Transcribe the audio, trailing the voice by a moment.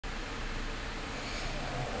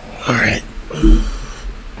Alright.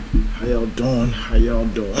 How y'all doing? How y'all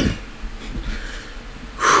doing?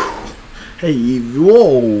 Hey,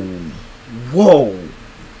 whoa. Whoa.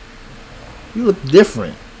 You look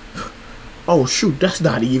different. Oh, shoot, that's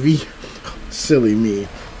not Evie. Silly me.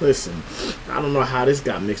 Listen, I don't know how this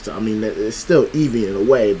got mixed up. I mean, it's still Evie in a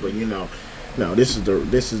way, but you know, no, this is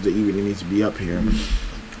the Evie that needs to be up here.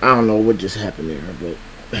 I don't know what just happened there, but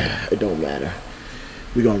it don't matter.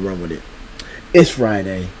 We're gonna run with it. It's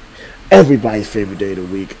Friday, everybody's favorite day of the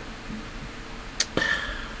week,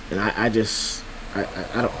 and I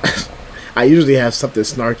don't. I usually have something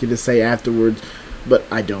snarky to say afterwards, but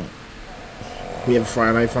I don't. We have a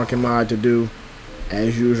Friday Night Funkin' mod to do,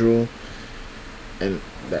 as usual, and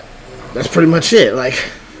that's pretty much it. Like,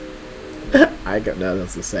 I got nothing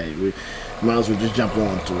else to say. We might as well just jump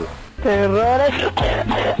on to it.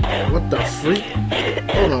 What the freak?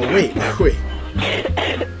 Hold on, wait.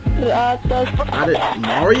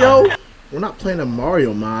 Mario? We're not playing a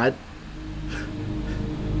Mario mod.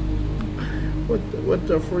 What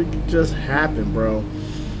the freak just happened, bro?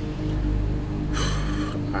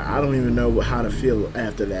 I don't even know how to feel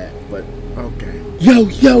after that, but okay. Yo!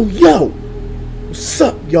 What's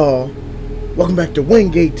up, y'all? Welcome back to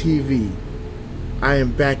Wingate TV. I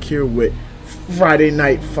am back here with Friday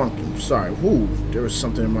Night Funkin'. Sorry, whoo, there was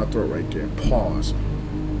something in my throat right there. Pause.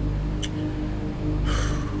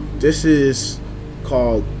 This is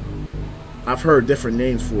called, I've heard different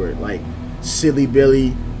names for it, like Silly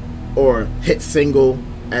Billy or Hit Single,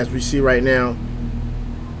 as we see right now.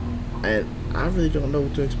 And I really don't know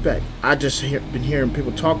what to expect. I just been hearing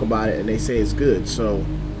people talk about it and they say it's good, so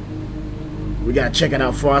we gotta check it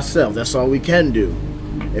out for ourselves. That's all we can do.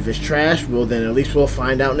 If it's trash, well then at least we'll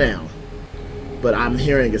find out now. But I'm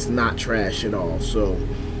hearing it's not trash at all, so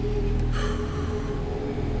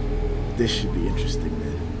this should be interesting,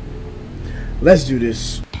 man. Let's do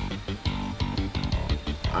this.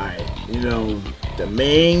 Alright, you know, the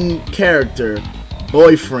main character,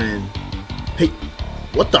 boyfriend. Hey,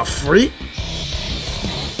 what the freak?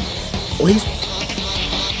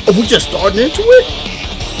 Oh, we just starting into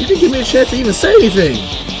it? You didn't give me a chance to even say anything.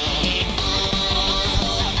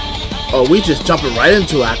 Oh, we just jumping right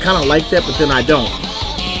into it. I kind of like that, but then I don't.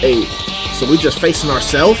 Hey, so we just facing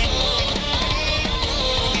ourselves?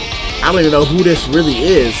 I don't even know who this really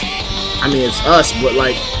is. I mean, it's us, but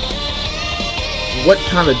like, what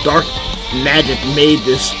kind of dark magic made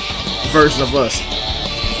this version of us?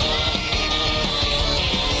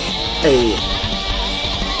 Hey,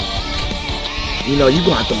 you know, you're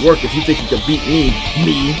gonna have to work if you think you can beat me.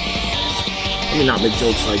 Let me not make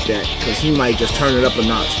jokes like that, because he might just turn it up a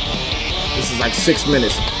notch. This is like 6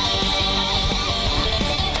 minutes.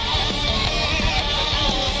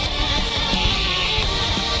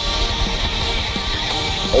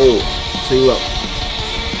 Oh, see, look.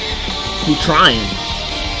 He trying.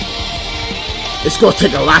 It's gonna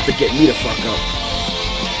take a lot to get me to fuck up.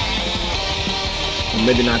 Well,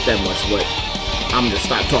 maybe not that much, but I'm gonna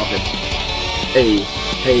stop talking. Hey.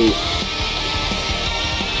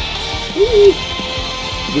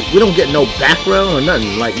 We don't get no background or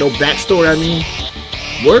nothing, like no backstory. I mean,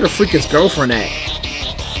 where the freak is girlfriend at?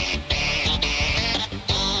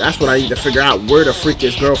 That's what I need to figure out. Where the freak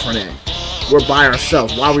is girlfriend at? We're by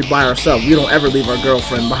ourselves. Why are we by ourselves? We don't ever leave our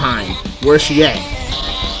girlfriend behind. Where's she at?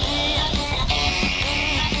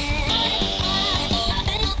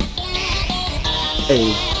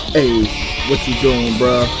 Hey, what you doing,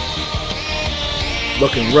 bruh?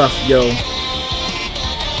 Looking rough, yo.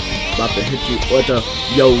 About to hit you. What the?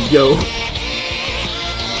 Yo.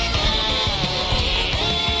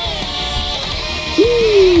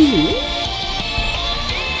 Ooh.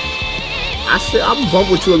 I said I'm gonna bump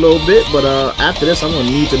with you a little bit, but after this, I'm gonna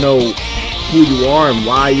need to know who you are and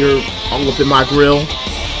why you're all up in my grill.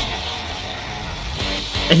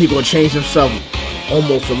 And he gonna change himself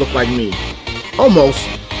almost to look like me. Almost,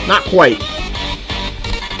 not quite.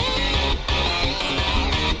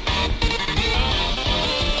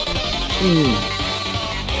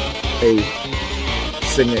 Hey,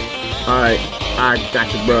 sing it. Alright, I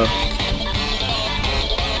got you, bro.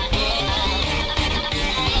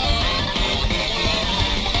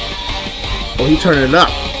 Oh, he turning it up.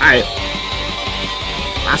 Alright.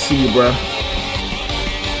 I see you, bro.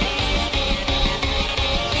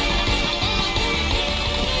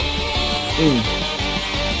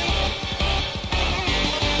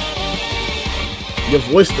 Your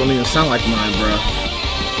voice don't even sound like mine, bro.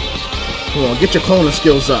 Come on, get your cloning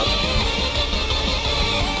skills up.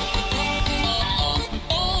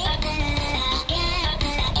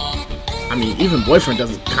 I mean, even boyfriend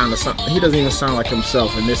doesn't kind of sound. He doesn't even sound like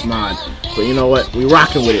himself in this mod. But you know what? We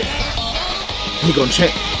rocking with it. He gonna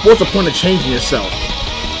change. What's the point of changing yourself?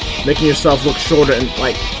 Making yourself look shorter and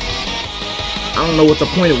like, I don't know what the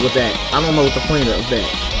point of with that. I don't know what the point of that.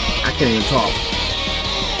 I can't even talk.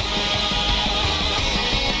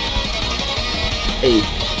 Hey,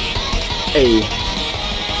 hey,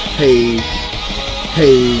 hey,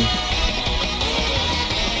 hey.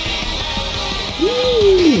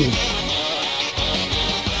 Woo.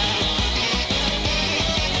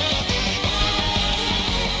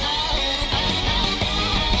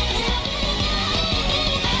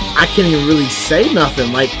 I can't even really say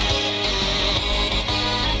nothing. Like,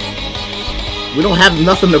 we don't have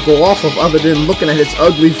nothing to go off of other than looking at his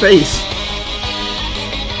ugly face.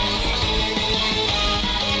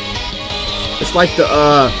 It's like the,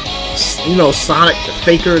 you know, Sonic the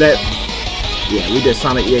Faker that, yeah, we did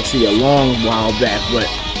Sonic EXE a long while back, but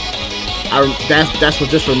that's what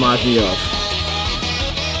this reminds me of.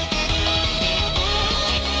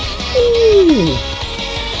 Ooh.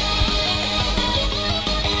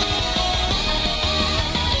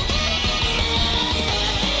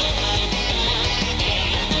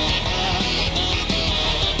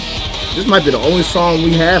 This might be the only song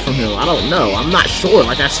we have from him. I don't know. I'm not sure.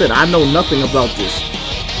 Like I said, I know nothing about this.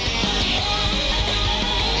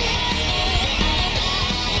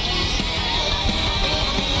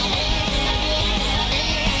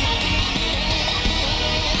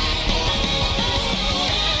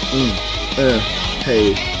 Hey,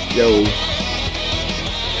 yo.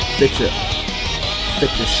 Fix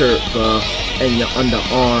your shirt, bro, and your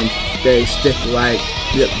underarms. They stick like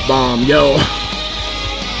lip balm, yo.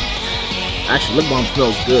 Actually, lip balm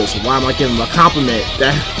smells good, so why am I giving him a compliment?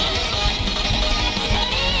 That.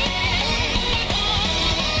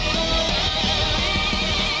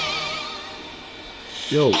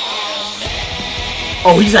 Yo.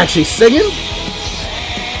 Oh, he's actually singing?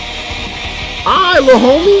 Alright, little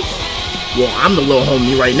homie. Well, I'm the little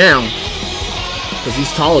homie right now, because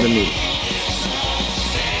he's taller than me.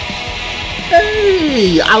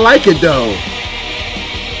 Hey, I like it though.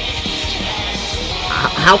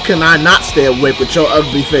 How can I not stay awake with your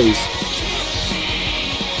ugly face?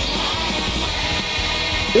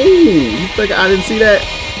 Ooh, you think I didn't see that?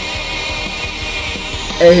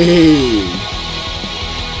 Hey,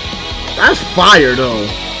 that's fire though.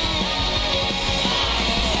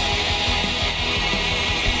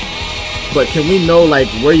 But can we know like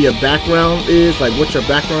where your background is? Like what your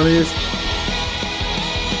background is?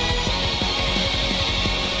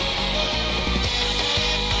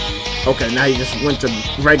 Okay, now you just went to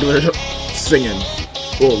regular singing.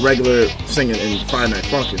 Well, regular singing in Friday Night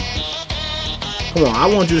Funkin'. Come on, I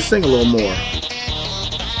want you to sing a little more.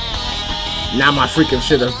 Now my freaking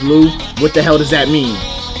shit is blue. What the hell does that mean?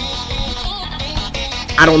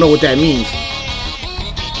 I don't know what that means.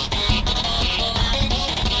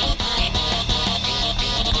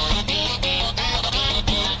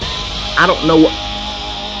 I don't know what...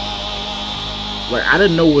 Like, I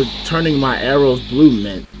didn't know what turning my arrows blue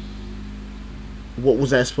meant. What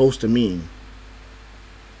was that supposed to mean?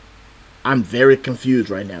 I'm very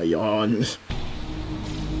confused right now, y'all. You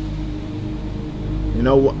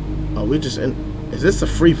know what? Oh, we just in. Is this a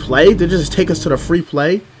free play? Did they just take us to the free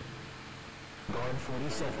play?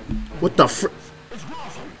 What the fr...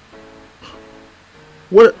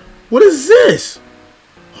 What is this?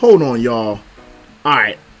 Hold on, y'all.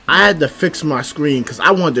 Alright. I had to fix my screen because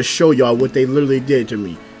I wanted to show y'all what they literally did to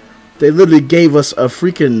me. They literally gave us a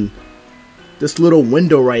freaking... this little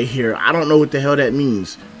window right here. I don't know what the hell that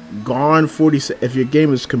means. Gone 47. If your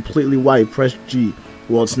game is completely white, press G.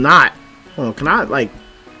 Well, it's not. Hold on, can I like...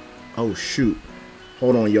 Oh, shoot.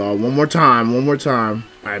 Hold on, y'all. One more time. One more time.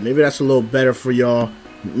 Alright, maybe that's a little better for y'all.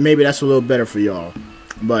 Maybe that's a little better for y'all.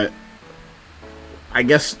 But... I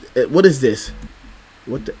guess... What is this?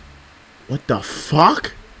 What the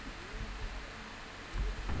fuck?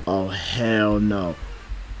 Oh, hell no.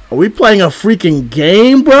 Are we playing a freaking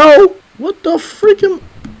game, bro? What the freaking...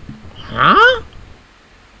 Huh?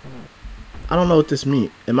 I don't know what this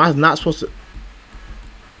means. Am I not supposed to...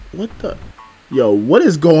 What the... Yo, what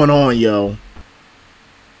is going on, yo?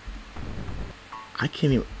 I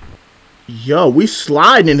can't even... Yo, we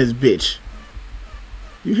sliding in this bitch.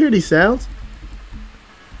 You hear these sounds?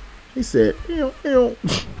 He said, ew, ew.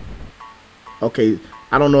 Okay,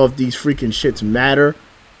 I don't know if these freaking shits matter.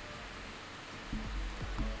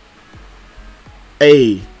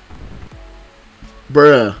 Hey.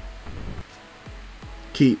 Bruh.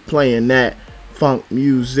 Keep playing that funk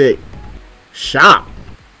music. Shop.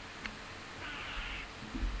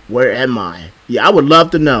 Where am I? Yeah, I would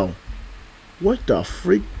love to know. What the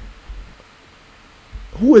freak?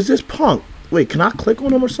 Who is this punk? Wait, can I click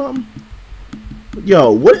on him or something?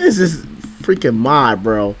 Yo, what is this freaking mod,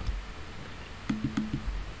 bro.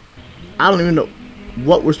 I don't even know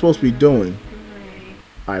what we're supposed to be doing.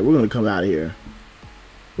 Alright, we're gonna come out of here.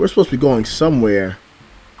 We're supposed to be going somewhere.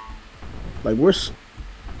 Like,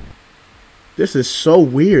 this is so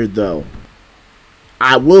weird, though.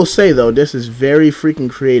 I will say, though, this is very freaking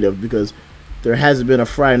creative because there hasn't been a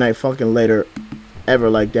Friday Night Funkin' letter ever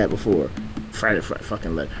like that before. Friday Night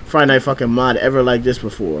Funkin' mod ever like this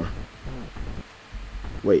before.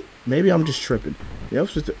 Wait, maybe I'm just tripping. Yeah,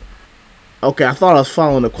 okay, I thought I was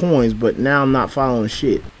following the coins, but now I'm not following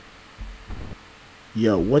shit.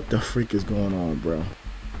 Yo, what the freak is going on, bro?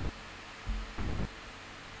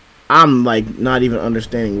 I'm like not even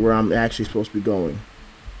understanding where I'm actually supposed to be going.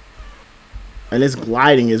 And this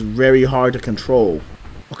gliding is very hard to control.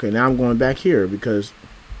 Okay, now I'm going back here because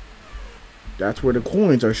that's where the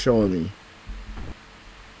coins are showing me.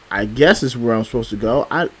 I guess it's where I'm supposed to go.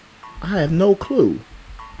 I have no clue.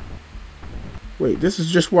 Wait, this is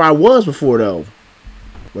just where I was before, though.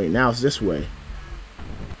 Wait, now it's this way.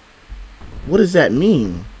 What does that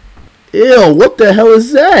mean? Ew, what the hell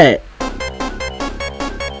is that?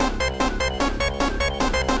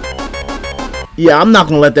 Yeah, I'm not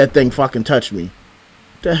gonna let that thing fucking touch me.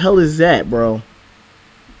 What the hell is that, bro?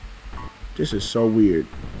 This is so weird.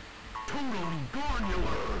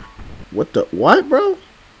 What the what, bro?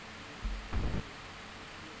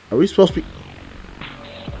 Are we supposed to be?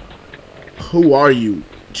 Who are you?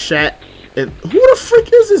 Chat. And who the freak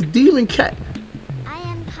is this demon cat? I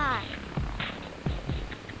am Car.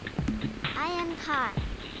 I am Car.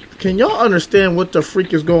 Can y'all understand what the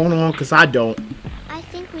freak is going on? Cause I don't. I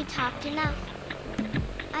think we talked enough.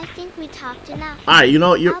 I think we talked enough. Alright, you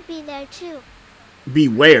know, I'll be there too.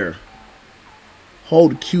 Beware.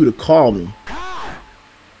 Hold Q to call me.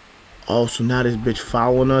 Oh, so now this bitch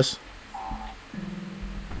following us?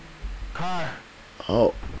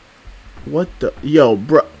 Oh. What the? Yo,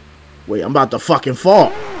 bro. Wait, I'm about to fucking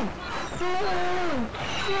fall.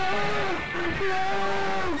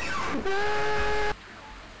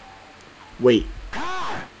 Wait.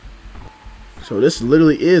 So this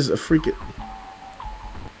literally is a freaking...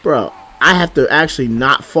 Bro, I have to actually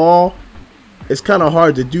not fall. It's kind of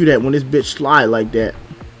hard to do that when this bitch slide like that.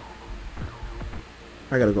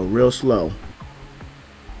 I gotta go real slow.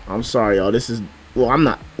 I'm sorry, y'all. This is... Well, I'm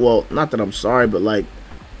not... Well, not that I'm sorry, but like...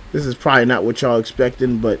 This is probably not what y'all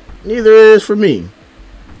expecting, but neither is for me.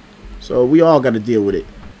 So we all got to deal with it.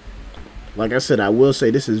 Like I said, I will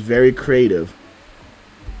say this is very creative.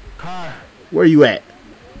 Where you at?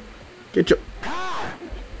 Get your...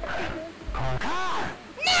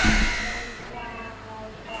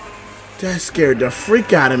 That scared the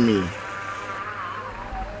freak out of me.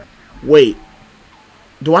 Wait.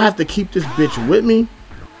 Do I have to keep this bitch with me?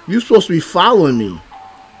 You supposed to be following me.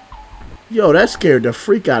 Yo, that scared the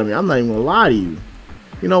freak out of me. I'm not even gonna lie to you.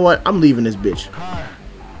 You know what? I'm leaving this bitch.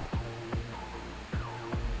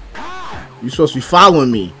 You supposed to be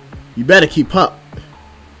following me. You better keep up.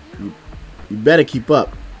 You better keep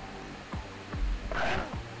up.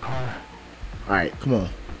 Alright, come on.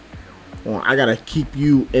 Come on. I gotta keep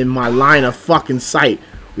you in my line of fucking sight.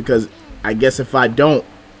 Because I guess if I don't,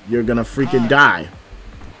 you're gonna freaking die.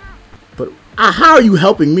 But how are you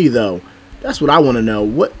helping me, though? That's what I want to know.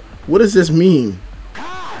 What does this mean?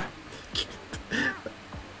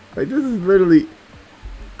 Like, this is literally...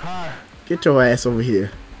 Get your ass over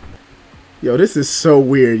here. Yo, this is so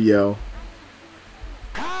weird, yo.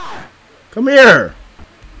 Come here.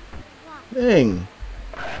 Dang.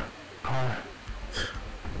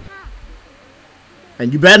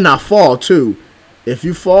 And you better not fall, too. If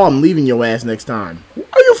you fall, I'm leaving your ass next time.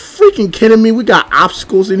 Are you freaking kidding me? We got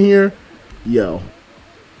obstacles in here? Yo.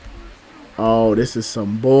 Oh, this is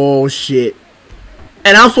some bullshit.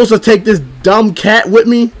 And I'm supposed to take this dumb cat with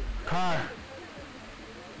me?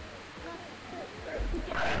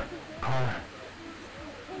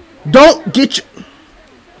 Don't get you.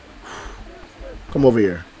 Come over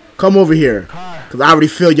here. Come over here. Because I already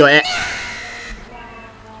feel your ass.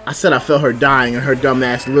 I said I felt her dying and her dumb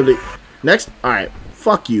ass literally. Next. Alright.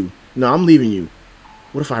 Fuck you. No, I'm leaving you.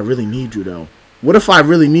 What if I really need you, though? What if I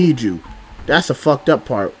really need you? That's a fucked up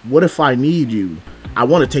part. What if I need you? I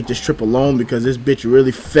want to take this trip alone because this bitch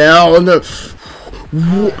really fell in the...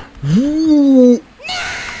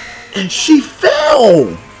 And she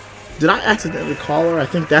fell! Did I accidentally call her? I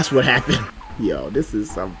think that's what happened. Yo, this is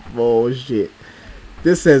some bullshit.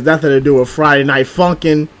 This has nothing to do with Friday Night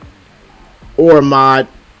Funkin' or mod.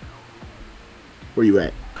 Where you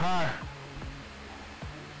at?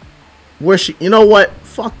 Where she... You know what?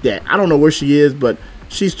 Fuck that. I don't know where she is, but...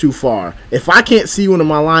 She's too far. If I can't see you in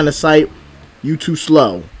my line of sight, you too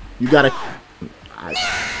slow. You gotta...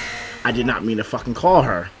 I did not mean to fucking call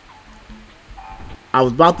her. I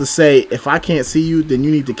was about to say, if I can't see you, then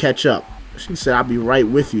you need to catch up. She said, I'll be right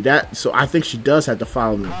with you. So I think she does have to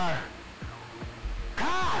follow me.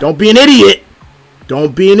 Don't be an idiot.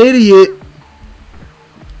 Don't be an idiot.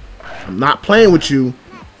 I'm not playing with you.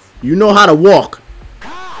 You know how to walk.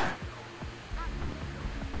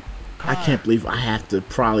 I can't believe I have to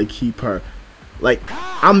probably keep her. Like,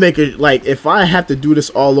 I'm making, like, if I have to do this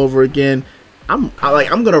all over again, I'm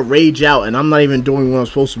gonna rage out, and I'm not even doing what I'm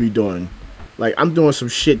supposed to be doing. Like, I'm doing some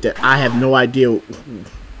shit that I have no idea.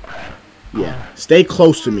 Yeah, stay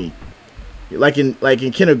close to me. Like in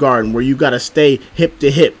kindergarten, where you gotta stay hip to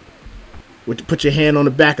hip. Put your hand on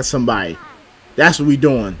the back of somebody. That's what we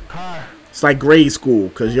doing. It's like grade school,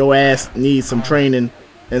 cause your ass needs some training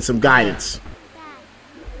and some guidance.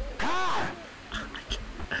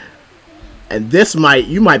 And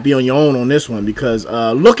you might be on your own on this one, because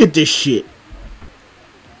look at this shit.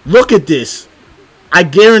 Look at this. I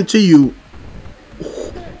guarantee you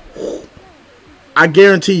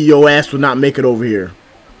your ass will not make it over here.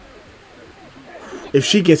 If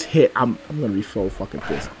she gets hit, I'm gonna be so fucking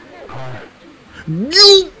pissed.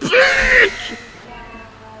 You bitch!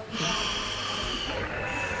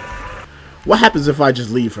 What happens if I just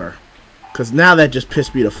leave her? Cause now that just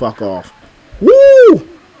pissed me the fuck off. Woo!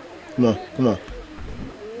 Come on, come on.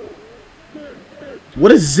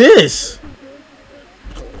 What is this?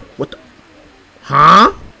 What the?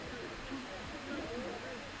 Huh?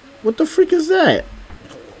 What the freak is that?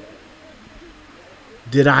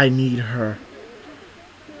 Did I need her?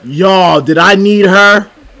 Y'all, did I need her?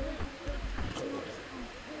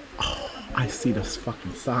 Oh, I see this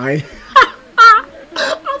fucking sign.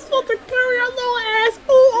 I'm supposed to carry a little ass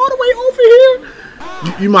all the way over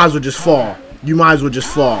here. You might as well just fall. You might as well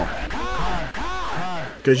just fall.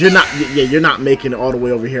 Cause you're not making it all the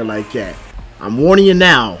way over here like that. I'm warning you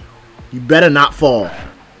now. You better not fall.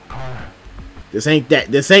 This ain't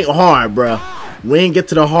hard, bruh. We ain't get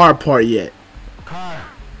to the hard part yet.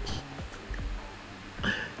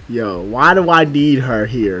 Yo, why do I need her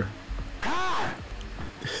here?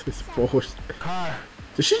 This is bullshit.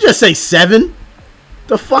 Did she just say 7?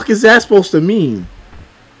 The fuck is that supposed to mean?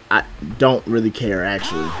 I don't really care,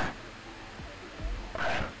 actually.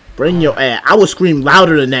 Bring your ass. I would scream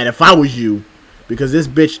louder than that if I was you. Because this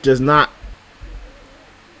bitch does not.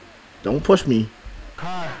 Don't push me.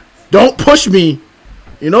 Don't push me.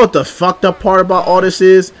 You know what the fucked up part about all this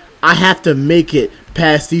is? I have to make it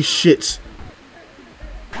past these shits.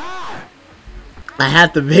 I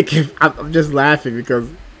have to make it. I'm just laughing because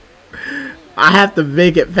I have to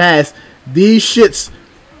make it past these shits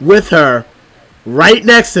with her right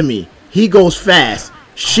next to me. He goes fast.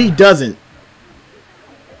 She doesn't.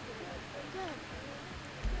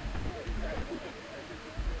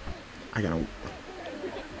 I gotta.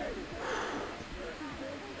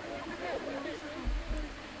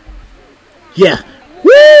 Yeah.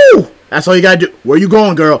 Woo! That's all you gotta do. Where you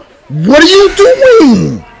going, girl? What are you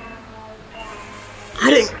doing? I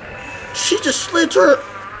didn't. She just slid her.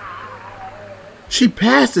 She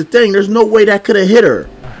passed the thing. There's no way that could have hit her.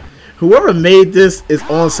 Whoever made this is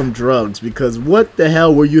on some drugs, because what the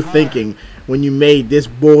hell were you thinking when you made this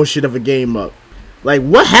bullshit of a game up? Like,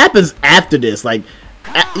 what happens after this? Like,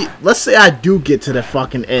 let's say I do get to the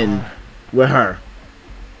fucking end with her.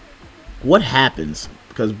 What happens?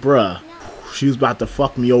 Because, bruh, she was about to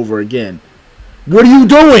fuck me over again. What are you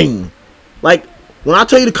doing? Like, when I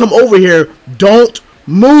tell you to come over here, don't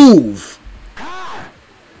move.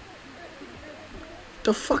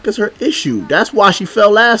 The fuck is her issue? That's why she fell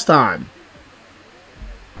last time.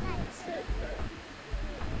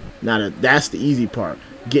 Now that's the easy part.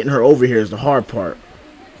 Getting her over here is the hard part.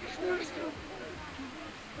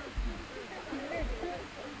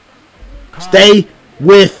 Stay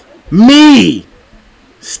with me.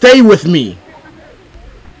 Stay with me.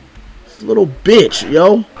 This little bitch,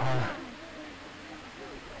 yo.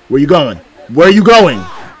 Where you going? Where are you going?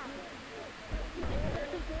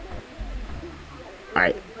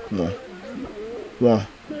 Alright, come on. Come on.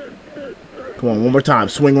 Come on, one more time.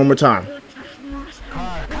 Swing one more time.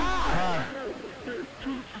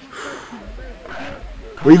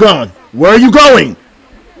 Where you going? Where are you going?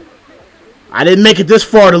 I didn't make it this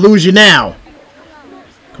far to lose you now.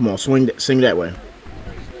 Come on, swing that way.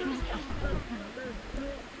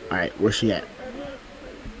 Alright, where's she at?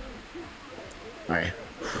 Alright,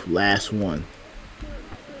 last one.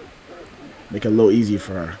 Make it a little easier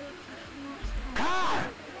for her.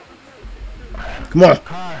 Come on.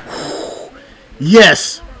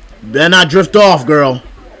 Yes. Better not drift off, girl.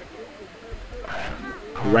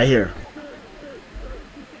 Right here.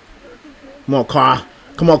 Come on, car.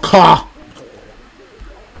 Come on, car.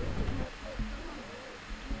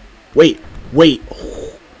 Wait. Woo!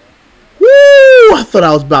 I thought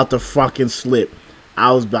I was about to fucking slip.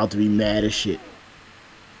 I was about to be mad as shit.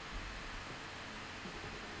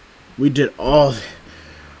 We did all that.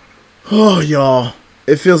 Oh, y'all.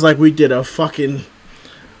 It feels like we did a fucking...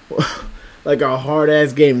 like a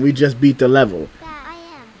hard-ass game. We just beat the level.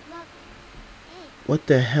 What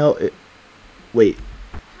the hell? Wait.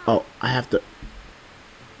 Oh, I have to...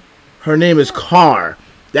 Her name is Car.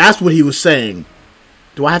 That's what he was saying.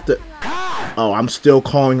 Do I have to... Oh, I'm still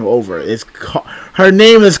calling her over. It's Car. Her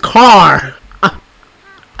name is Car. Are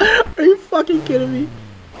you fucking kidding me?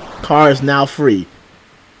 Car is now free.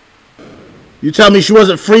 You tell me she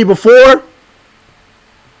wasn't free before?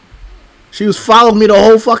 She was following me the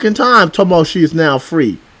whole fucking time. Talking about she is now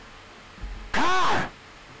free.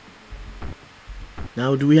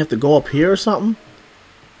 Now, do we have to go up here or something?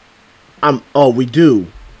 Oh, we do.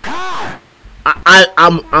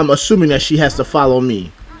 I'm assuming that she has to follow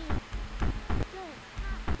me.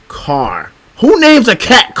 Car. Who names a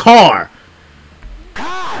cat Car?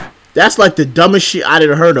 That's like the dumbest shit I'd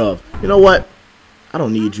ever heard of. You know what? I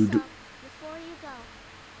don't need you. Before you go,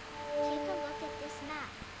 take a look at this map.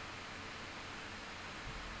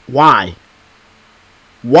 Why?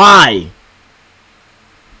 Why?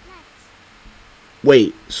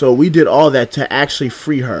 Wait, so we did all that to actually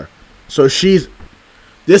free her. So she's...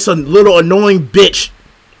 This a little annoying bitch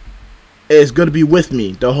is gonna be with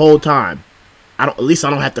me the whole time. At least I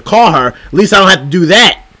don't have to call her. At least I don't have to do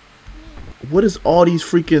that. What is all these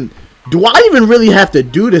freaking... Do I even really have to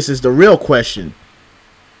do this is the real question.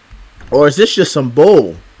 Or is this just some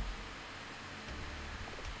bull?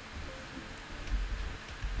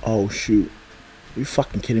 Oh, shoot. Are you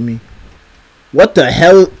fucking kidding me? What the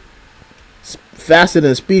hell? Faster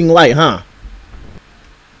than a speeding light, huh?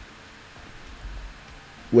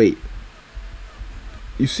 Wait.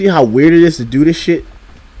 You see how weird it is to do this shit?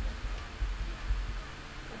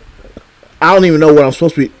 I don't even know what I'm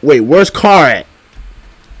supposed to be... Wait, where's Car at?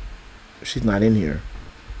 She's not in here.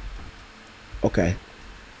 Okay.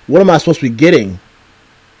 What am I supposed to be getting?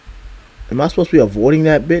 Am I supposed to be avoiding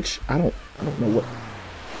that bitch? I don't know what...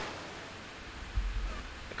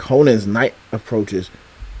 Conan's night approaches.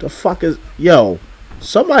 The fuck is... Yo,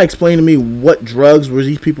 somebody explain to me what drugs were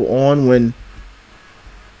these people on when...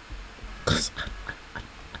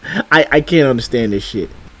 I can't understand this shit.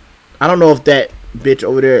 I don't know if that bitch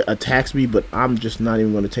over there attacks me, but I'm just not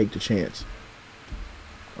even going to take the chance.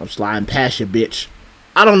 I'm sliding past you, bitch.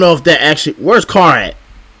 I don't know if that actually... Where's Car at?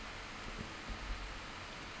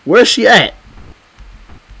 Where's she at?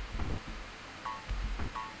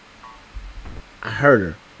 I heard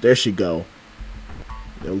her. There she go.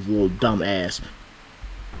 That was a little dumb ass.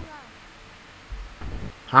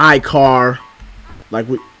 Hi, Car. Like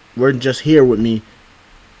we're just here with me.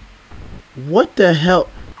 What the hell?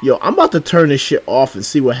 Yo, I'm about to turn this shit off and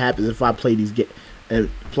see what happens if I play these and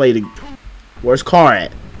play the... Where's Car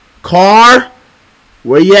at? Car?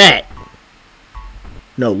 Where you at?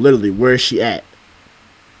 No, literally, where is she at?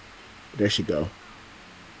 There she go.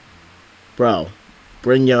 Bro,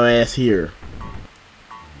 bring your ass here.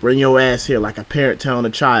 Bring your ass here, like a parent telling a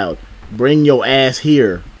child. Bring your ass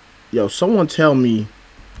here. Yo, someone tell me,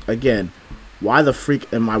 again, why the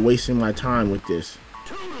freak am I wasting my time with this?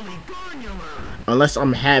 Unless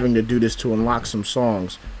I'm having to do this to unlock some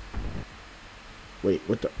songs. Wait,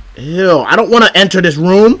 what the... Ew, I don't want to enter this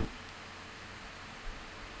room.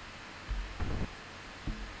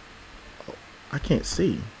 Oh, I can't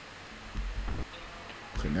see.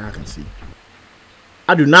 Okay, now I can see.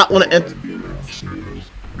 I do not want to enter...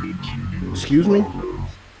 Excuse me?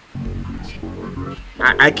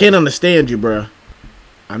 I can't understand you, bruh.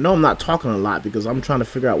 I know I'm not talking a lot because I'm trying to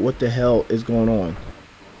figure out what the hell is going on.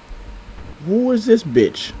 Who is this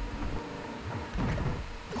bitch?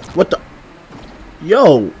 What the...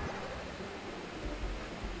 Yo!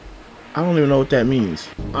 I don't even know what that means.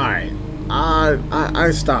 Alright.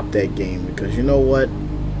 I stopped that game because you know what?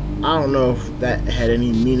 I don't know if that had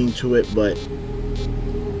any meaning to it, but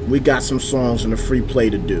we got some songs in the free play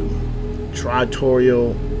to do.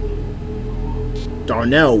 Tritorial.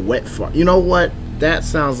 Darnell, Wet Fart. You know what? That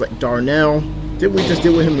sounds like Darnell. Didn't we just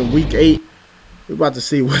deal with him in week 8? We're about to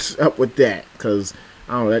see what's up with that. Because,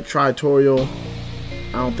 I don't know, that Tritorial,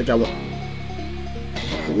 I don't think I want...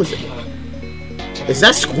 What was it? Is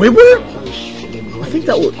that Squidward? I think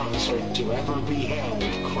that was...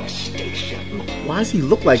 Why does he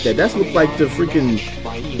look like that? That look like the freaking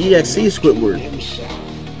EXE Squidward.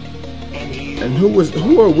 And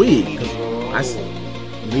who are we? Cause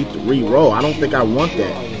I need to re-roll. I don't think I want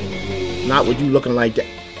that. Not with you looking like that.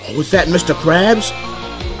 Oh, is that Mr. Krabs?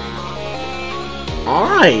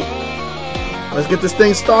 Alright. Let's get this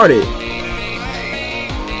thing started.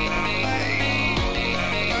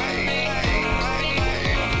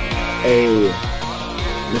 Hey,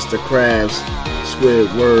 Mr. Krabs,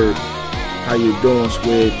 Squidward. How you doing,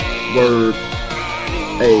 Squidward?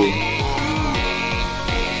 Hey.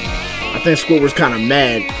 I think Squidward's kind of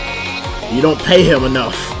mad. You don't pay him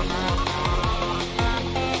enough.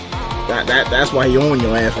 That's why he on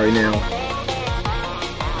your ass right now.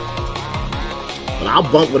 But I'll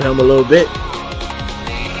bump with him a little bit.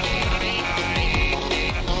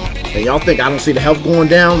 And y'all think I don't see the health going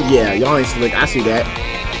down? Yeah, y'all ain't slick. I see that.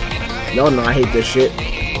 Y'all know I hate this shit.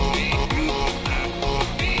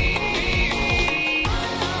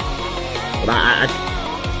 But I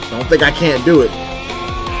don't think I can't do it.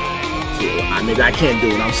 Maybe I can't do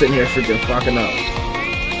it. I'm sitting here freaking fucking up.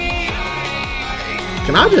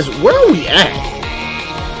 Can I just... Where are we at?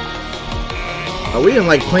 Are we in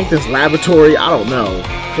like Plankton's laboratory? I don't know.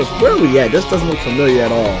 Because where are we at? This doesn't look familiar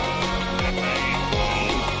at all.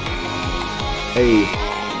 Hey.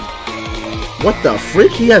 What the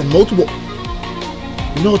freak? He has multiple...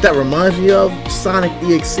 You know what that reminds me of? Sonic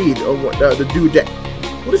EXE. The dude that...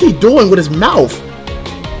 What is he doing with his mouth?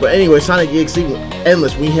 But anyway, Sonic EXE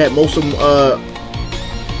endless. We had most of them,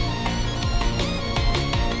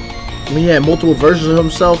 we had multiple versions of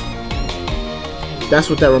himself. That's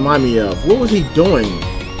what that reminded me of. What was he doing?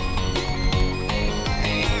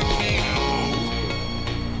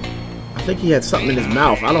 I think he had something in his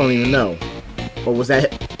mouth. I don't even know. Or was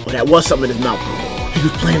that... Oh, that was something in his mouth. He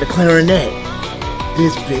was playing the clarinet.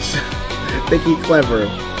 This bitch. I think he's clever.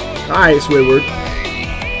 Alright, Squidward.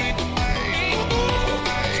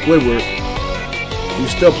 Squidward, you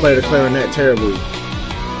still play the clarinet terribly.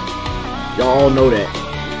 Y'all all know that.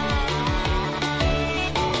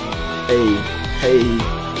 Hey,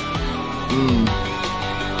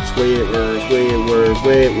 Squidward, Squidward,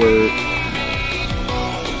 Squidward.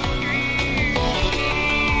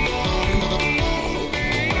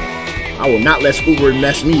 I will not let Squidward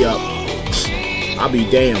mess me up. I'll be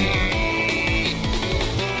damned.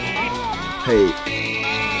 Hey.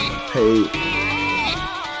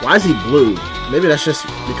 Why is he blue? Maybe that's just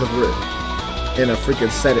because we're in a freaking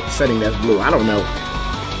setting that's blue. I don't know.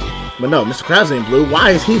 But no, Mr. Krabs ain't blue. Why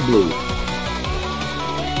is he blue?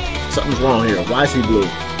 Something's wrong here. Why is he blue?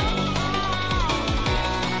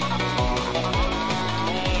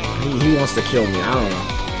 He wants to kill me. I don't know.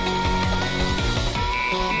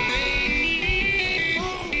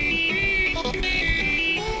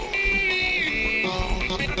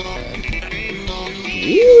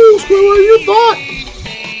 Ooh, Squidward, you thought?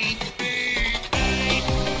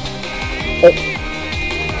 Oh.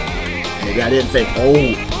 Maybe I didn't think. Oh.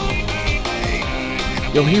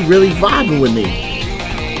 Yo, he really vibing with me.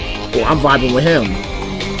 Oh, I'm vibing with him.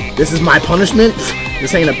 This is my punishment?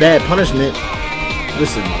 This ain't a bad punishment.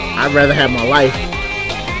 Listen, I'd rather have my life.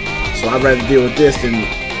 So I'd rather deal with this than...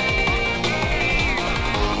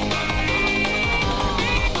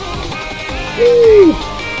 Woo!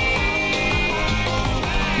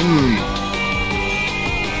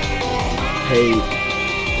 Hey.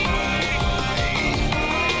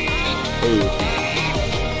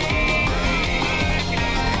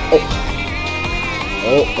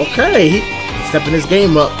 Oh, okay. He's stepping his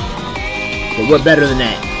game up. But we're better than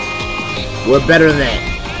that. We're better than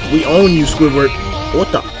that. We own you, Squidward.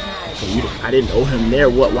 What the? I didn't owe him there.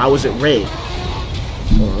 What? Why was it red?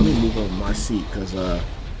 Hold on, let me move over my seat, because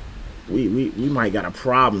we might got a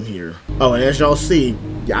problem here. Oh, and as y'all see,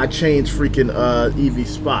 yeah, I changed freaking Eevee's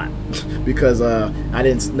spot because I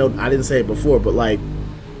didn't say it before, but like,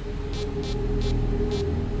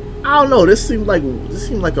 I don't know. This seemed like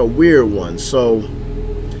a weird one, so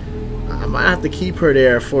I might have to keep her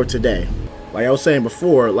there for today. Like I was saying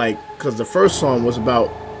before, like, because the first song was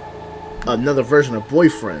about another version of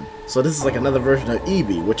Boyfriend, so this is like another version of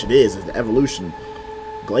Eevee, which it is. It's the evolution.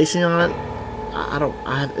 Glaceon,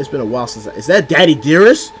 it's been a while since. Is that Daddy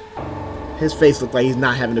Dearest? His face looked like he's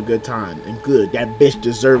not having a good time, and good. That bitch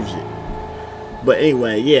deserves it. But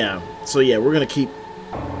anyway, yeah. So yeah, we're gonna keep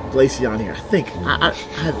Glaceon here. I think I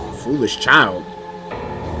have a foolish child.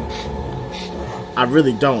 I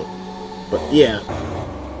really don't. But yeah,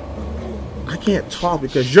 I can't talk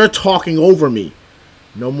because you're talking over me.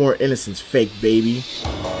 No more innocence, fake baby.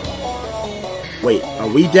 Wait, are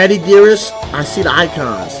we Daddy Dearest? I see the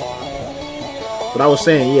icons. But I was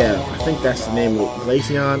saying, yeah, I think that's the name of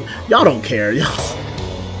Glaceon. Y'all don't care, y'all.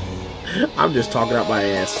 I'm just talking out my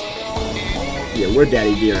ass. Yeah, we're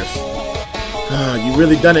Daddy Dearest. You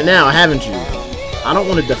really done it now, haven't you? I don't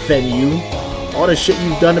want to defend you. All the shit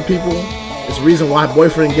you've done to people is the reason why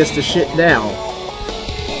Boyfriend gets the shit now.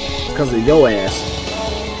 It's because of your ass.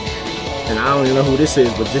 And I don't even know who this is,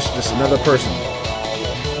 but this is just another person.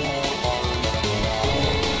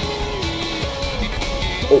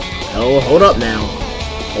 Oh, hold up now.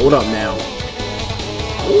 Hold up now.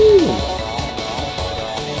 Ooh.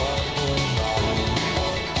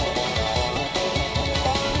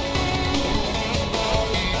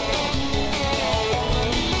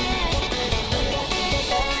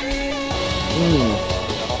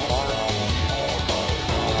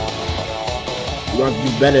 You want to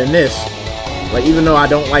do better than this. Like, even though I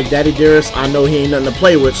don't like Daddy Dearest, I know he ain't nothing to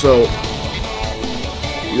play with, so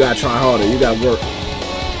you gotta try harder. You gotta work.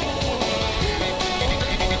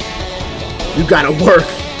 You gotta work.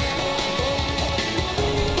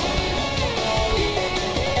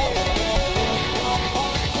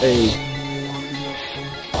 Hey.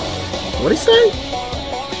 What'd he say?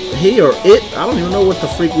 He or it? I don't even know what the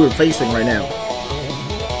freak we're facing right now.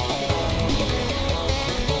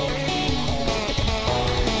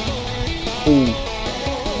 Ooh.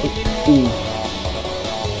 Ooh.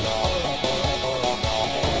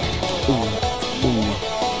 Ooh. Ooh.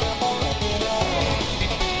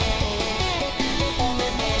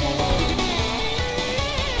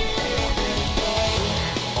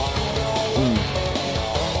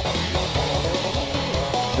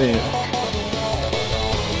 Man.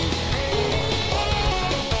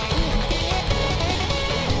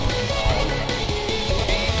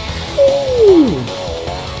 Ooh.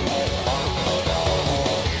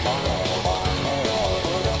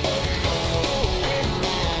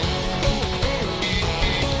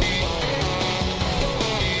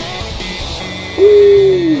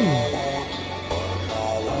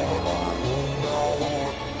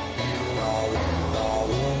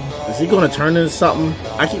 Is he gonna turn into something?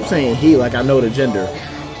 I keep saying he like I know the gender.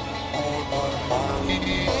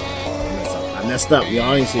 I messed up.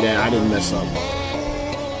 Y'all didn't see that. I didn't mess up.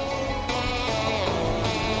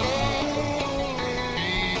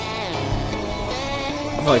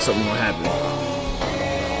 I feel like something's gonna happen.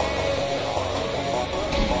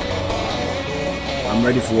 I'm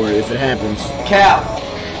ready for it if it happens. Cap.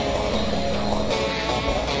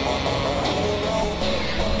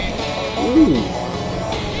 Ooh.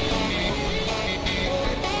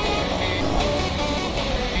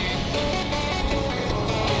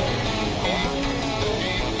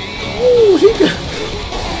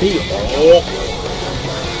 Oh,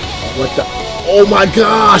 what the? Oh my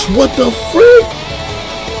gosh! What the freak?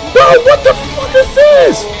 Bro, what the fuck is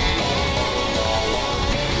this?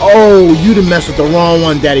 Oh, you done messed with the wrong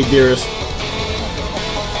one, Daddy Dearest.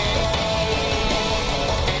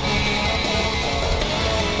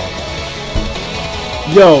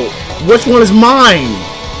 Yo, which one is mine?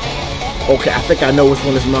 Okay, I think I know which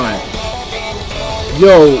one is mine.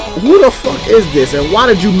 Yo, who the fuck is this, and why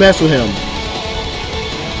did you mess with him?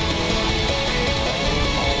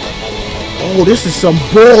 Oh, this is some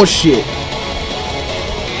bullshit.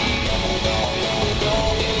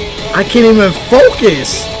 I can't even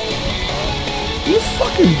focus. You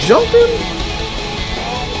fucking jumping?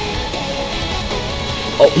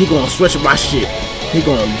 Oh, he gonna switch my shit. He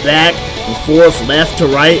going back and forth, left to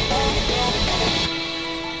right.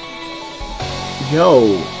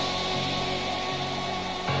 Yo.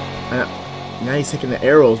 Now he's taking the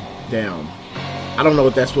arrows down. I don't know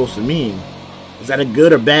what that's supposed to mean. Is that a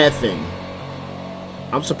good or bad thing?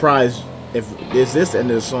 I'm surprised if is this the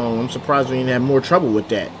end of the song. I'm surprised we didn't have more trouble with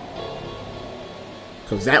that.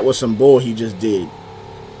 Cause that was some bull he just did.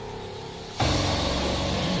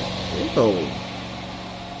 Yo.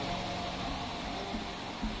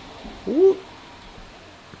 Ooh.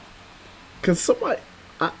 Can somebody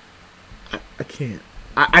I can't.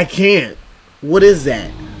 I can't. What is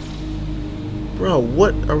that? Bro,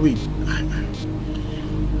 what are we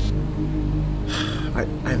I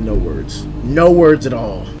have no words. No words at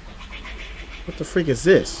all. What the freak is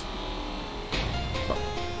this?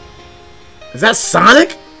 Is that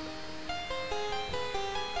Sonic?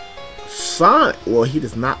 Sonic? Well, he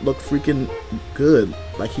does not look freaking good.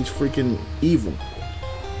 Like he's freaking evil.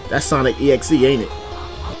 That's Sonic EXE, ain't it?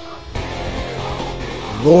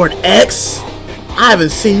 Lord X? I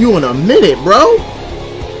haven't seen you in a minute, bro.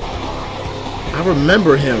 I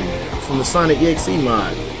remember him from the Sonic EXE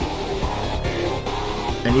mod.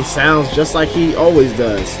 And he sounds just like he always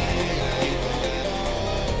does.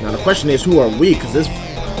 Now the question is, who are we? Because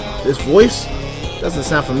this voice doesn't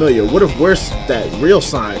sound familiar. What if we're that real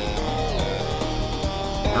Sonic?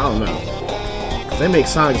 I don't know. Because they make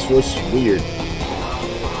Sonic's voice weird.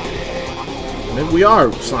 Maybe we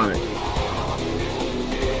are Sonic.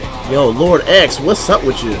 Yo, Lord X, what's up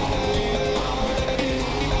with you?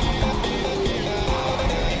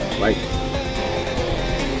 Like,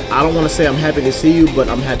 I don't want to say I'm happy to see you, but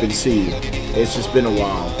I'm happy to see you. It's just been a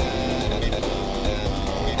while.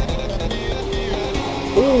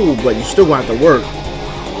 Ooh, but you still gonna have to work.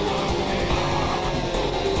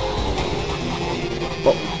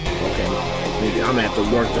 Oh, okay. Maybe I'm gonna have to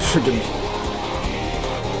work the freaking.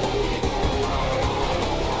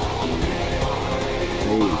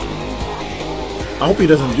 I hope he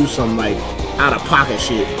doesn't do some like out of pocket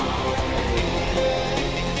shit.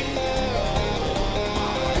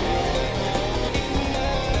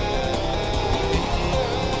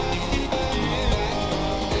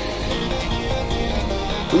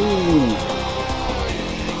 Ooh.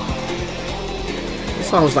 This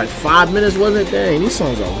song was like 5 minutes, wasn't it? Dang, these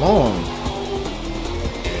songs are long.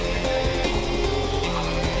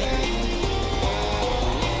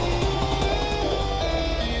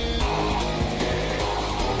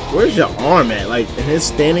 Where's your arm at? Like, in his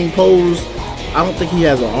standing pose, I don't think he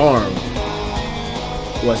has an arm.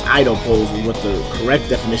 Well, his idle pose is what the correct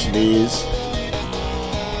definition is.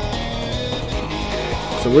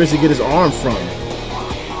 So where does he get his arm from?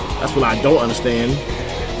 That's what I don't understand.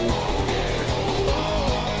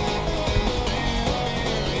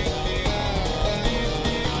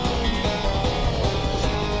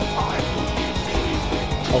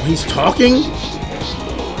 Oh, he's talking?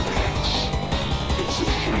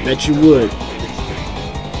 I bet you would.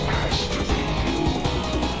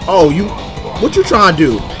 Oh, what you trying to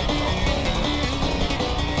do?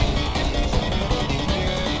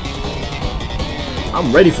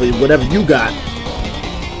 I'm ready for whatever you got.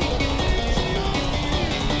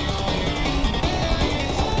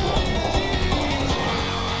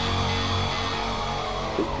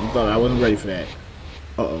 You thought I wasn't ready for that.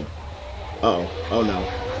 Uh-oh. Uh-oh. Oh no.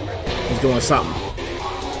 He's doing something.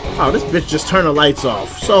 Oh, this bitch just turned the lights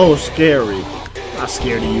off. So scary. I'm not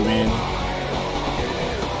scared of you, man.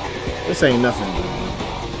 This ain't nothing.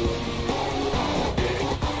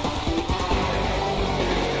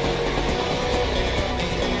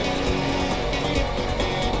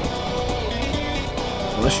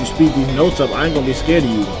 Unless you speed these notes up, I ain't gonna be scared of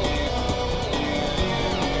you.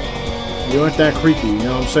 You aren't that creepy, you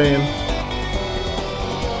know what I'm saying?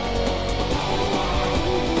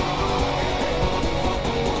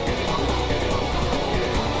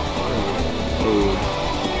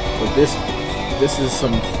 But this is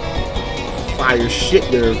some fire shit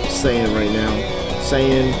they're saying right now.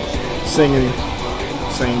 Singing,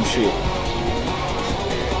 same shit.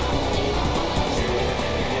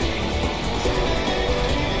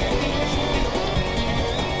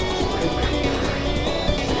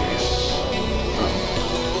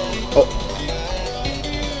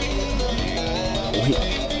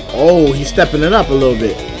 Oh, he's stepping it up a little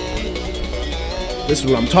bit. This is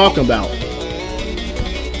what I'm talking about.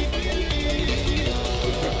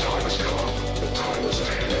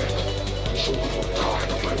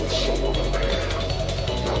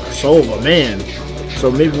 Soul of a man.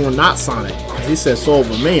 So maybe we're not Sonic. He said soul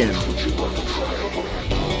of a man.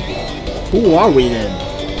 Who are we then?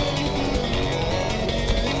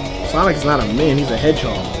 Sonic is not a man, he's a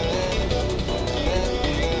hedgehog.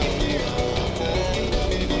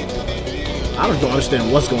 I just don't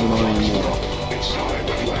understand what's going on anymore.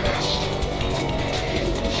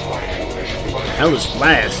 Hell is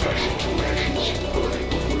Flash.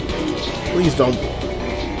 Please don't.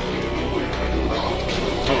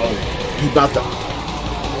 Uh-oh. He about to.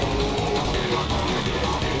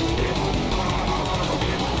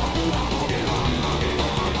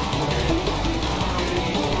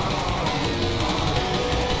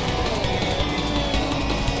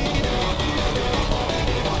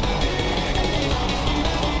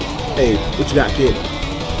 Hey, what you got, kid?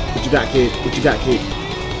 What you got, kid? What you got, kid?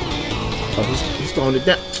 Oh, he's throwing it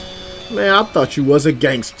down. Man, I thought you was a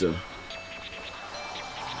gangster.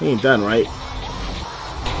 He ain't done, right?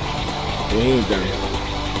 He ain't done.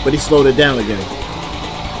 But he slowed it down again.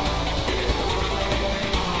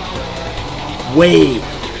 Wait.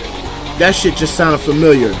 That shit just sounded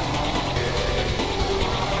familiar.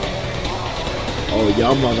 Oh,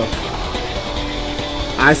 y'all mother.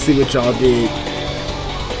 I see what y'all did.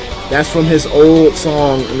 That's from his old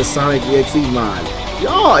song in the Sonic EXE mod.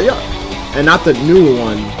 Y'all, and not the new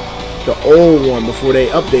one, the old one before they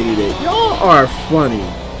updated it. Y'all are funny.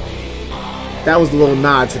 That was a little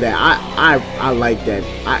nod to that. I like that.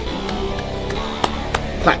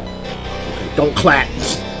 Clap. Okay, don't clap.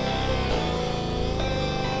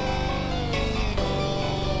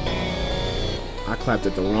 I clapped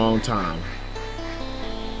at the wrong time.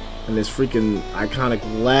 And this freaking iconic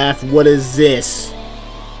laugh. What is this?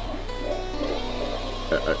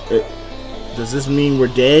 Does this mean we're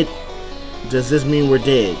dead? Does this mean we're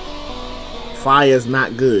dead? fire's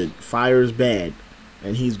not good. Fire is bad.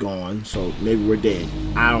 And he's gone, so maybe we're dead.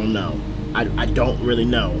 I don't know. I don't really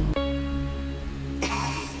know.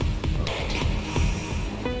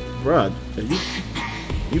 Bruh,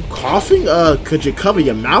 are you coughing? Could you cover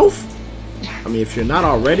your mouth? I mean, if you're not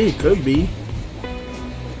already, it could be.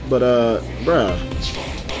 But, bruh.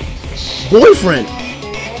 Boyfriend!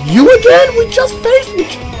 You again? We just faced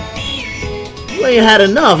with you. You ain't had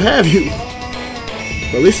enough, have you?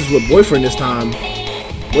 But at least it's with boyfriend this time.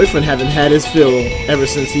 Boyfriend haven't had his fill ever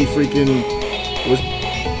since he freaking was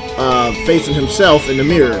facing himself in the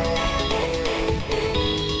mirror.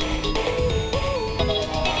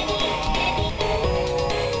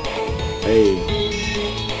 Hey.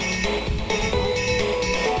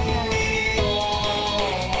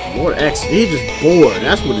 Lord X, he's just bored.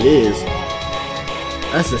 That's what it is.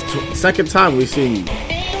 That's the second time we see you.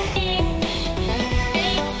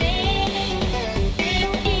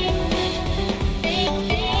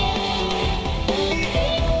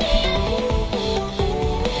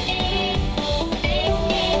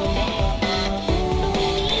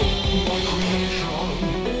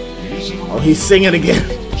 Oh, he's singing again.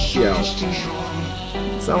 Yo.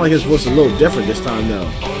 Sound like his voice is a little different this time though.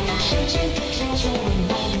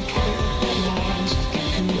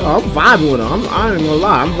 Yo, I'm vibing with him. I ain't gonna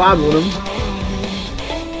lie, I'm vibing with him.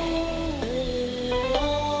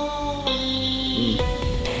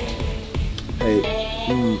 Hey.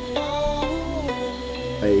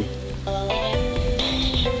 Hey.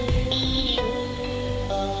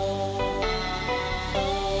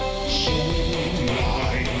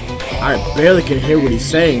 I barely can hear what he's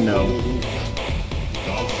saying though.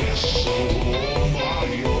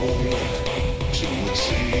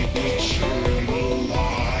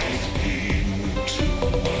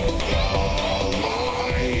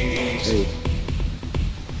 Hey.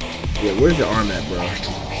 Yeah, where's your arm at, bro?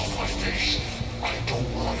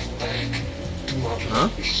 Huh?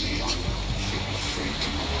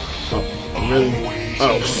 Oh, really?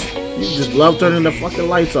 Oh, you just love turning the fucking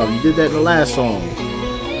lights off. You did that in the last song.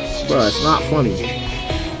 Bro, it's not funny.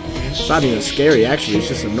 It's not even scary, actually. It's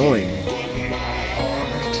just annoying.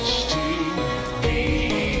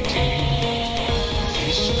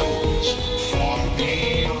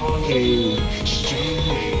 Hey.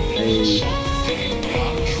 Hey.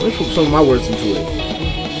 Let me put some of my words into it.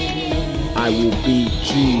 I will beat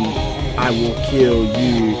you. I will kill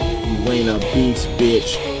you. You ain't a beast,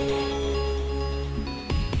 bitch.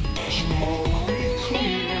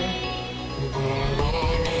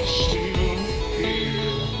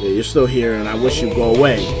 Yeah, you're still here, and I wish you'd go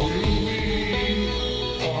away.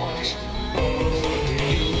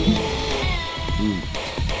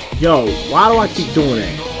 Yo, why do I keep doing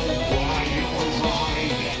that?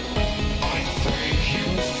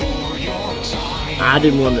 I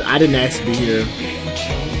didn't ask to be here.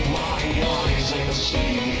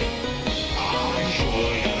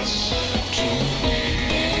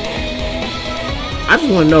 I just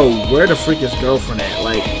want to know where the freak is girlfriend at.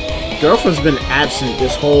 Like, girlfriend's been absent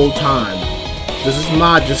this whole time. Does this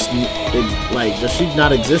mod just, like, does she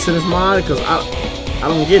not exist in this mod? Because I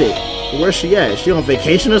don't get it. Where's she at? Is she on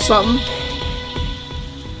vacation or something?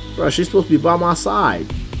 Bro, she's supposed to be by my side.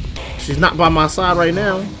 She's not by my side right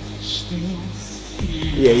now.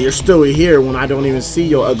 Yeah, you're still here when I don't even see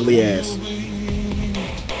your ugly ass.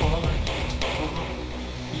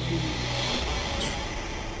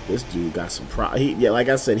 This dude got some yeah, like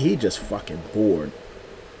I said, he just fucking bored.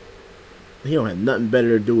 He don't have nothing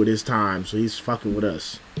better to do with his time, so he's fucking with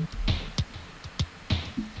us.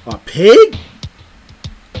 A pig?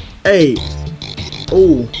 Hey.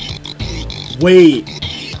 Oh. Wait.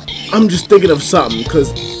 I'm just thinking of something,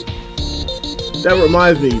 because that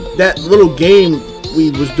reminds me, that little game we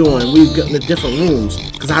was doing, we got in the different rooms,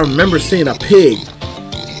 because I remember seeing a pig.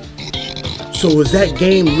 So was that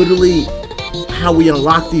game literally how we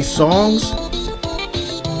unlock these songs?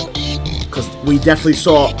 Because I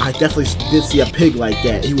definitely did see a pig like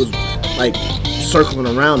that. He was like circling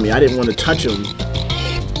around me. I didn't want to touch him.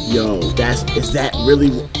 Yo, is that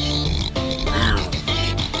really? Wow.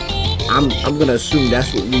 I'm gonna assume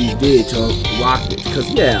that's what we did to unlock it. Because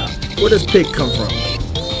yeah, where does pig come from?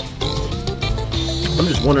 I'm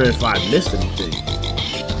just wondering if I missed anything.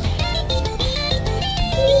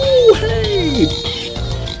 Ooh, hey!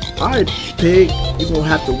 Alright, pig, you're gonna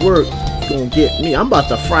have to work. You're gonna get me. I'm about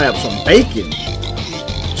to fry up some bacon.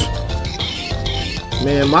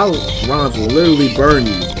 Man, my rhymes will literally burn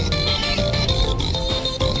you.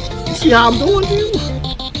 You see how I'm doing you?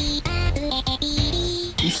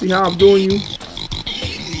 You see how I'm doing you?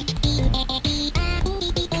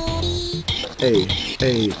 Hey,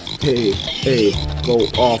 hey, hey, hey. Go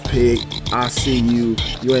off, pig. I see you.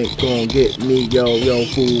 You ain't gonna get me, yo,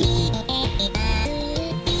 fool.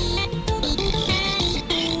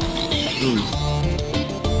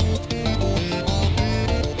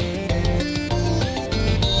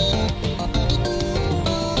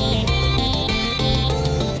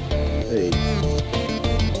 Hey.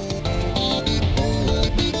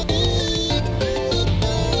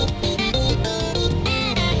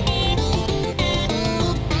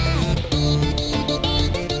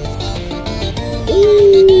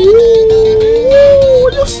 Ooh,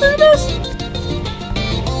 you see this?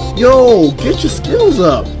 Yo, get your skills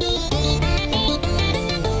up.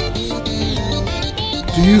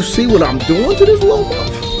 Do you see what I'm doing to this little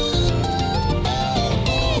motherfucker?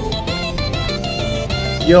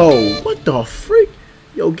 Yo, what the freak?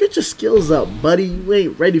 Yo, get your skills up, buddy. You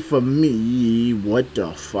ain't ready for me. What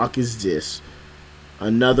the fuck is this?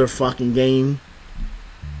 Another fucking game?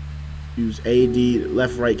 Use A, D,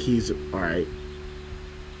 left, right keys. Alright.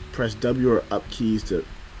 Press W or up keys to...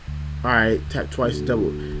 Alright, tap twice,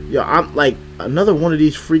 double. Yo, I'm like, another one of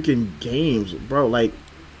these freaking games, bro. Like,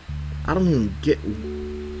 I don't even get...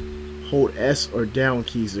 Hold S or down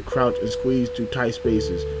keys to crouch and squeeze through tight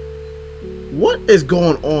spaces. What is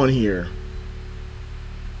going on here?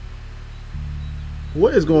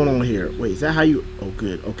 What is going on here? Wait, is that how you... Oh,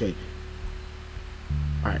 good. Okay.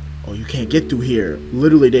 Alright. Oh, you can't get through here.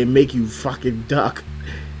 Literally, they make you fucking duck.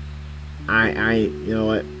 You know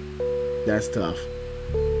what? That's tough.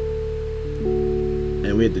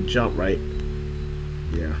 And we had to jump, right?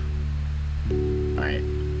 Yeah. Alright.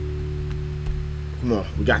 Come on,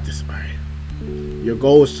 we got this. Alright. Your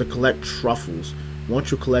goal is to collect truffles.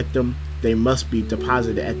 Once you collect them, they must be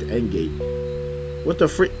deposited at the end gate. What the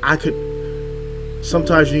frick? I could...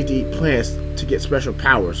 Sometimes you need to eat plants to get special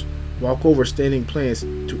powers. Walk over standing plants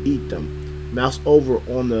to eat them. Mouse over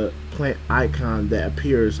on the plant icon that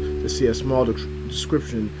appears to see a small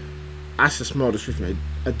description. I said small description.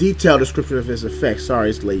 A detailed description of its effects.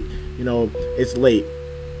 Sorry, it's late. You know, it's late.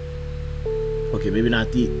 Okay, maybe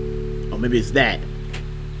not the... Oh, maybe it's that.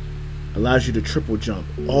 Allows you to triple jump.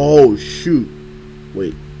 Oh, shoot.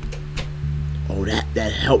 Wait. Oh,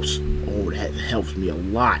 that helps. Oh, that helps me a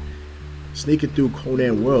lot. Sneaking through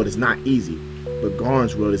Conan World is not easy, but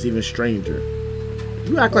Garn's World is even stranger.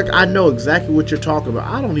 You act like I know exactly what you're talking about.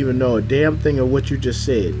 I don't even know a damn thing of what you just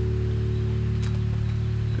said.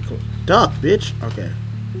 Duck, bitch. Okay.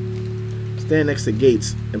 Stand next to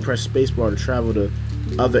gates and press spacebar to travel to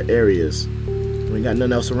other areas. We ain't got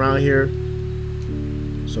nothing else around here.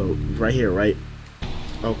 So right here, right?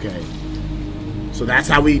 Okay. So that's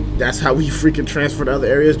how we freaking transfer to other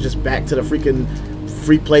areas, just back to the freaking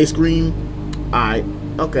free play screen. Alright,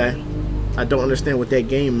 okay. I don't understand what that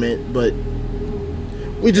game meant, but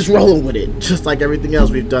we just rolling with it, just like everything else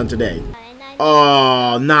we've done today.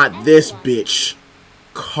 Oh, not this bitch.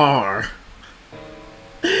 Car.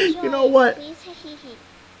 You know what?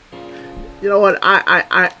 You know what?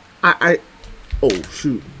 Oh,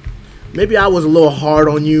 shoot. Maybe I was a little hard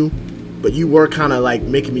on you, but you were kind of like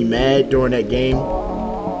making me mad during that game.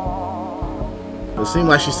 It seemed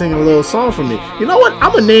like she's singing a little song for me. You know what?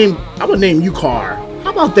 I'm gonna name you Car.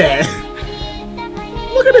 How about that?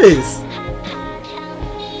 Look at this.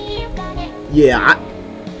 Yeah,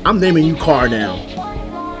 I'm naming you Car now.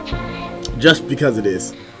 Just because of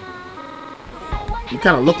this. You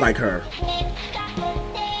kind of look like her.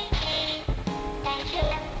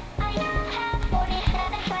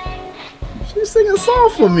 She's singing a song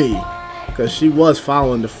for me. Because she was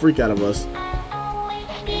following the freak out of us.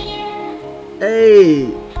 Hey.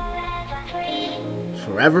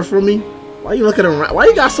 Forever for me? Why you looking around? Why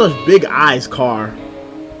you got such big eyes, Car?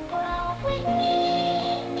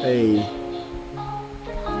 Hey.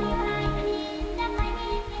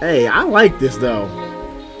 Hey, I like this though.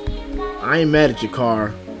 I ain't mad at you,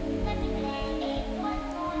 Car.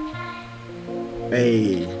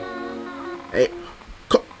 Hey. Hey.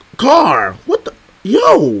 Car! What the?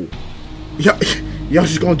 Yo! Y'all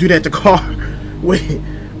just gonna do that to Car? Wait.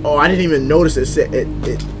 Oh, I didn't even notice it said it.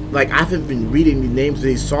 Like, I haven't been reading the names of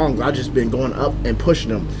these songs. I've just been going up and pushing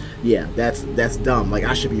them. Yeah, that's dumb. Like,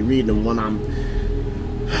 I should be reading them when I'm...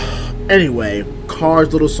 Anyway,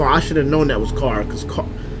 Car's little song. I should have known that was Car, because Car...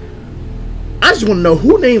 I just want to know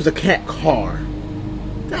who names a cat Car.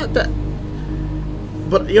 But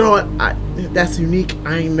you know what? That's unique.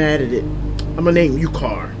 I ain't mad at it. I'm gonna name you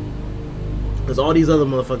Car. Because all these other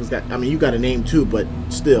motherfuckers got... I mean, you got a name too, but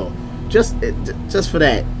still. Just for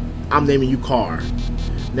that, I'm naming you Car.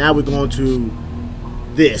 Now we're going to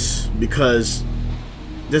this, because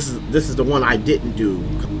this is the one I didn't do.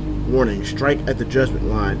 Warning, strike at the judgment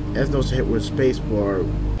line. As notes hit with space bar.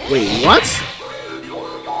 Wait, what?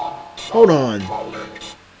 Hold on.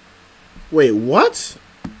 Wait, what?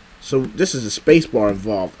 So this is a space bar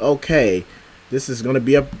involved. Okay. This is gonna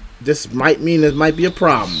be a... This might mean there might be a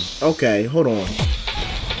problem. Okay, hold on.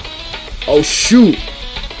 Oh, shoot.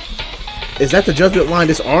 Is that the judgment line,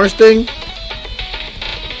 this orange thing?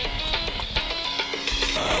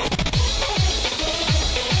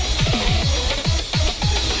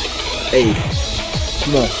 Hey.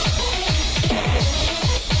 Come on.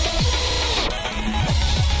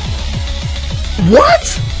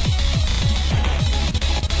 What?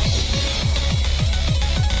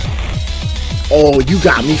 Oh, you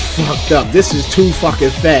got me fucked up. This is too fucking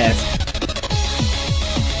fast.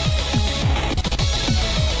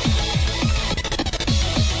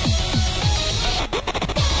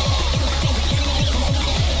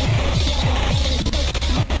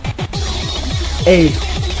 Hey.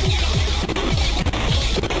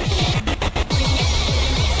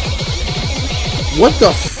 What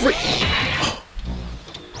the freak?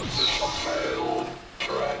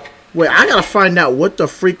 Wait, I gotta find out what the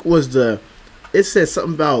freak was the... It said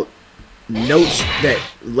something about notes that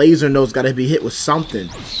laser notes gotta be hit with something.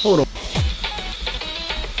 Hold on.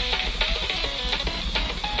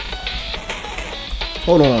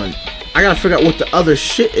 Hold on. I gotta figure out what the other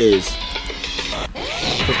shit is.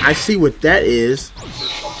 'Cause I see what that is.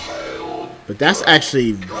 But that's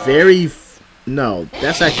actually very... No,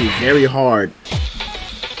 that's actually very hard.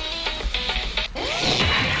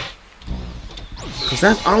 Cause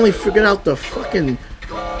that I only figured out the fucking...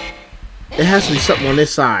 It has to be something on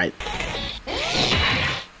this side.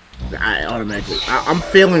 I'm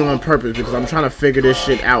failing on purpose because I'm trying to figure this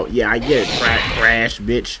shit out. Yeah, I get it. Crash,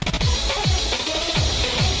 bitch.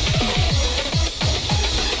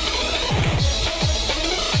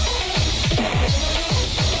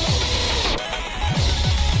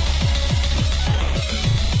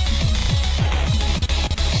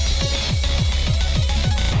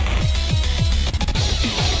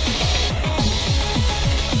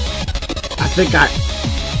 I think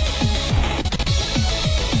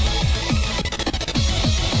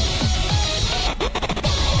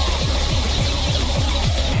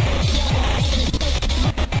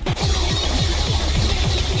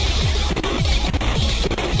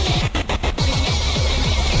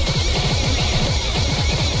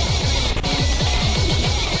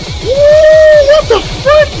what the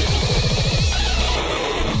frick?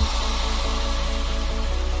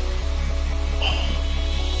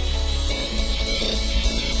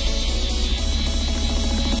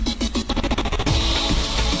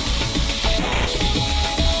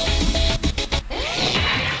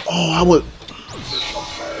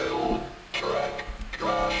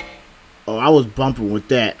 I was bumping with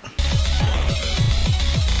that.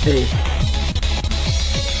 Hey.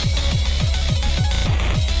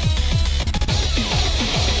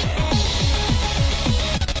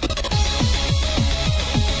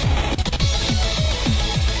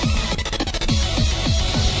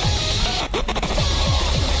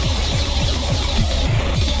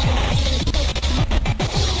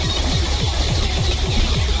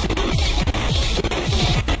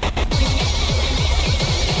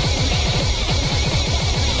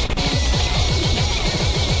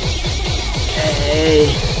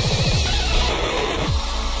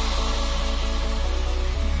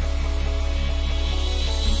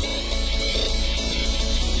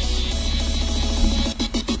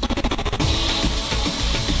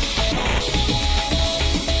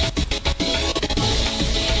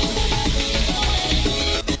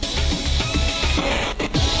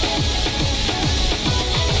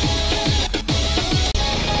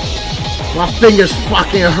 My fingers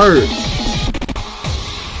fucking hurt.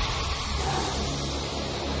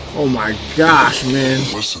 Oh my gosh, man.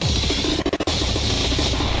 Listen.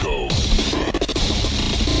 Go.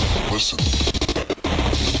 Listen.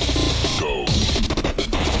 Go.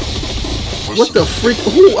 Listen. What the freak?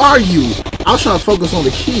 Who are you? I was trying to focus on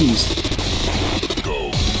the keys.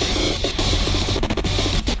 Go.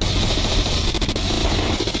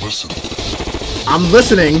 Listen. I'm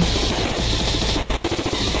listening.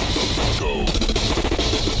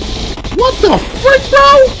 What the frick,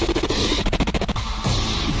 bro?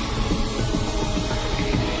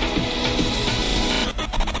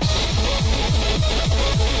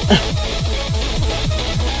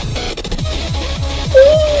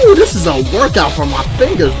 Ooh, this is a workout for my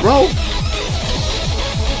fingers, bro.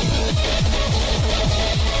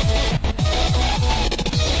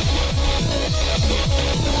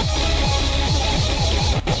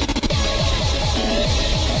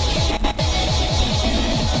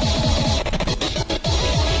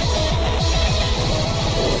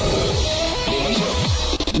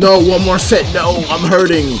 No, one more set. No, I'm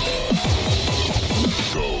hurting.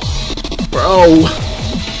 Bro.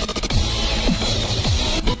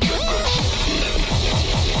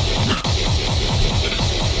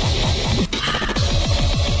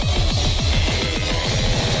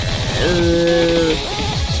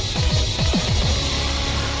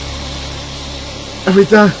 Every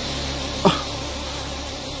time.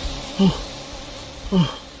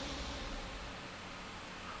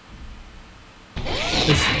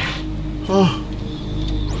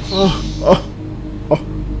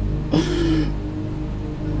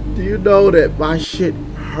 Do you know that my shit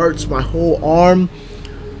hurts my whole arm?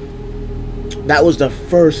 That was the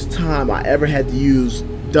first time I ever had to use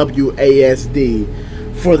WASD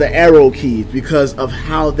for the arrow keys because of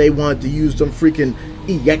how they wanted to use them freaking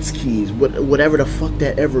EX keys, whatever the fuck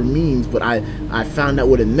that ever means. But I found out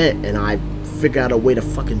what it meant, and I figured out a way to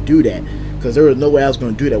fucking do that, because there was no way I was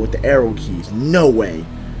going to do that with the arrow keys. No way.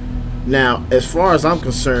 Now, as far as I'm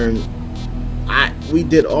concerned, we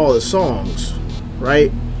did all the songs,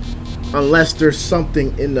 right? Unless there's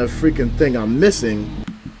something in the freaking thing I'm missing.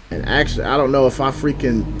 And actually, I don't know if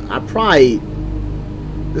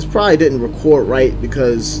this probably didn't record right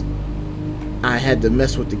because I had to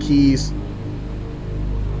mess with the keys.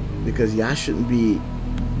 Because, yeah, I shouldn't be,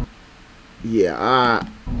 yeah,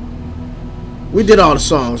 we did all the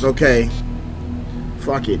songs, okay?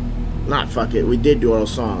 Fuck it. Not fuck it, we did do all the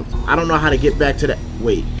songs. I don't know how to get back to that,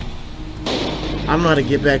 wait. I don't know how to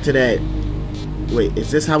get back to that, wait,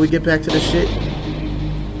 is this how we get back to the shit?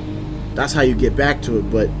 That's how you get back to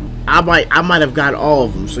it, but I might have got all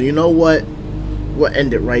of them, so you know what? We'll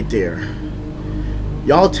end it right there.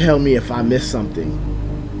 Y'all tell me if I missed something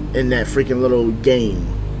in that freaking little game.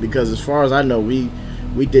 Because as far as I know, we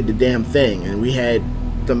did the damn thing and we had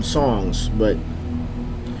them songs, but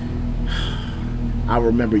I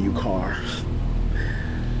remember you, Car.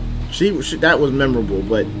 That was memorable.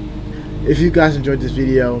 But if you guys enjoyed this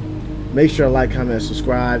video, make sure to like, comment, and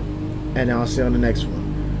subscribe, and I'll see you on the next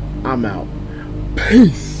one. I'm out.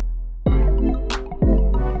 Peace.